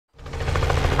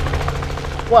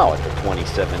While at the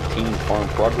 2017 Farm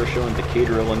Progress Show in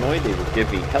Decatur, Illinois, they were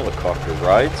giving helicopter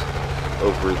rides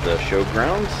over the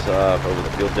showgrounds, over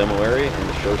the field demo area and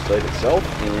the show site itself,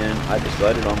 and I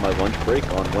decided on my lunch break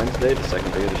on Wednesday, the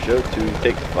second day of the show, to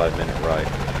take the 5-minute ride.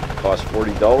 It cost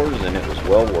 $40 and it was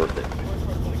well worth it.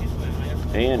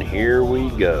 And here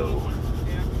we go.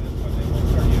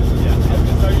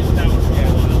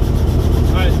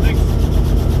 Alright, thanks.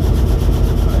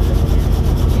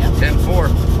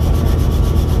 10-4.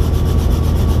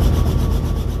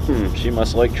 She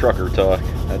must like trucker talk.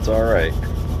 That's alright.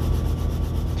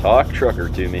 Talk trucker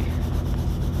to me.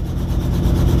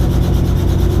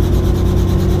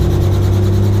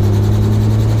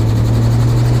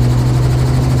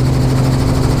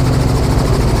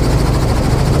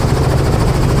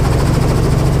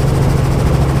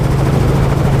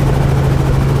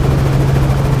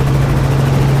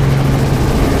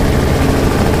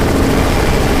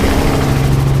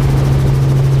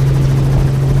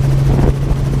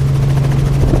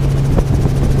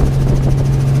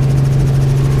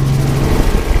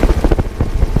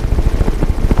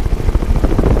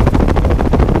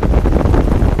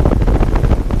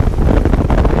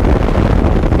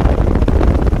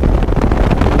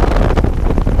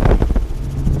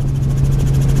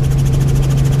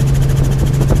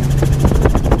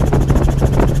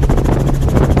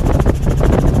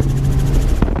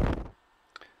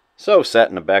 So, sat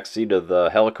in the back seat of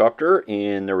the helicopter,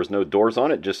 and there was no doors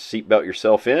on it, just seatbelt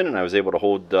yourself in, and I was able to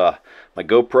hold my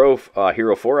GoPro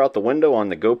Hero 4 out the window on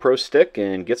the GoPro stick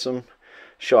and get some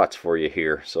shots for you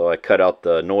here. So I cut out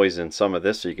the noise in some of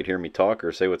this so you could hear me talk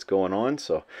or say what's going on.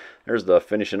 So there's the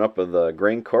finishing up of the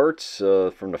grain carts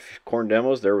from the corn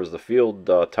demos. There was the field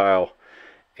tile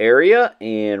area,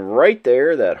 and right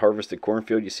there, that harvested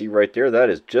cornfield you see right there, that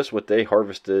is just what they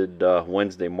harvested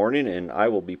Wednesday morning, and I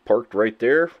will be parked right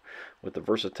there with the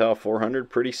Versatile 400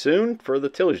 pretty soon for the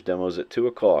tillage demos at 2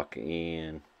 o'clock.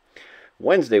 And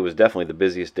Wednesday was definitely the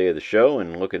busiest day of the show,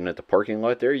 and looking at the parking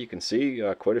lot there, you can see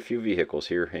quite a few vehicles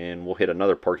here, and we'll hit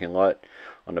another parking lot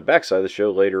on the back side of the show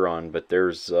later on. But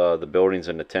there's the buildings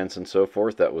and the tents and so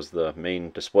forth. That was the main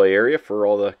display area for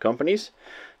all the companies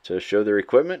to show their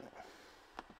equipment.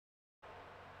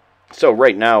 So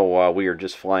right now we are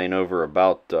just flying over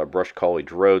about Brush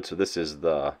College Road. So this is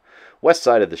the west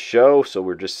side of the show. So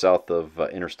we're just south of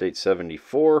Interstate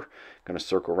 74. Going to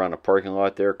circle around the parking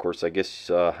lot there. Of course, I guess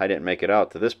I didn't make it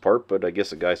out to this part, but I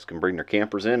guess the guys can bring their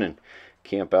campers in and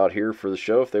camp out here for the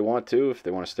show if they want to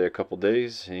stay a couple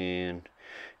days. And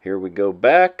here we go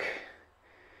back.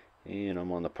 And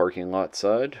I'm on the parking lot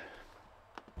side.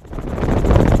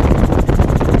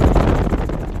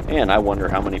 And I wonder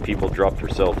how many people dropped their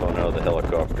cell phone out of the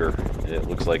helicopter. It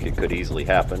looks like it could easily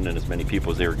happen, and as many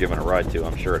people as they were given a ride to,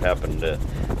 I'm sure it happened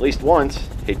at least once.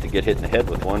 Hate to get hit in the head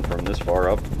with one from this far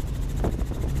up.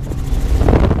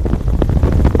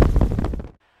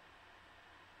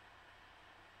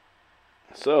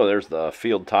 So there's the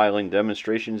field tiling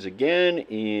demonstrations again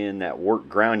in that work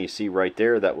ground you see right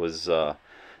there. That was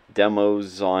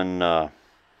demos on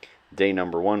day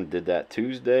number 1. We did that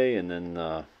Tuesday, and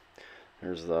then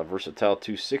there's the Versatile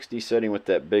 260 setting with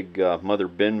that big mother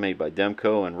bin made by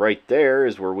Demco, and right there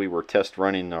is where we were test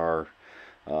running our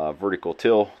vertical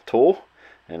till tool,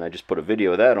 and I just put a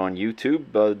video of that on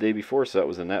YouTube the day before, so that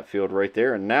was in that field right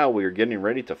there. And now we are getting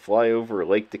ready to fly over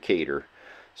Lake Decatur,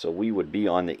 so we would be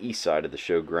on the east side of the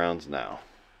showgrounds now.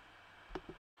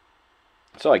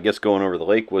 So I guess going over the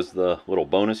lake was the little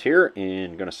bonus here,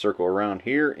 and going to circle around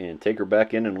here and take her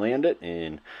back in and land it,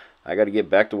 and I got to get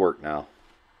back to work now.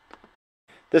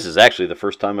 This is actually the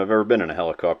first time I've ever been in a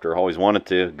helicopter. I always wanted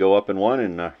to go up in one,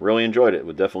 and really enjoyed it.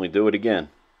 Would definitely do it again.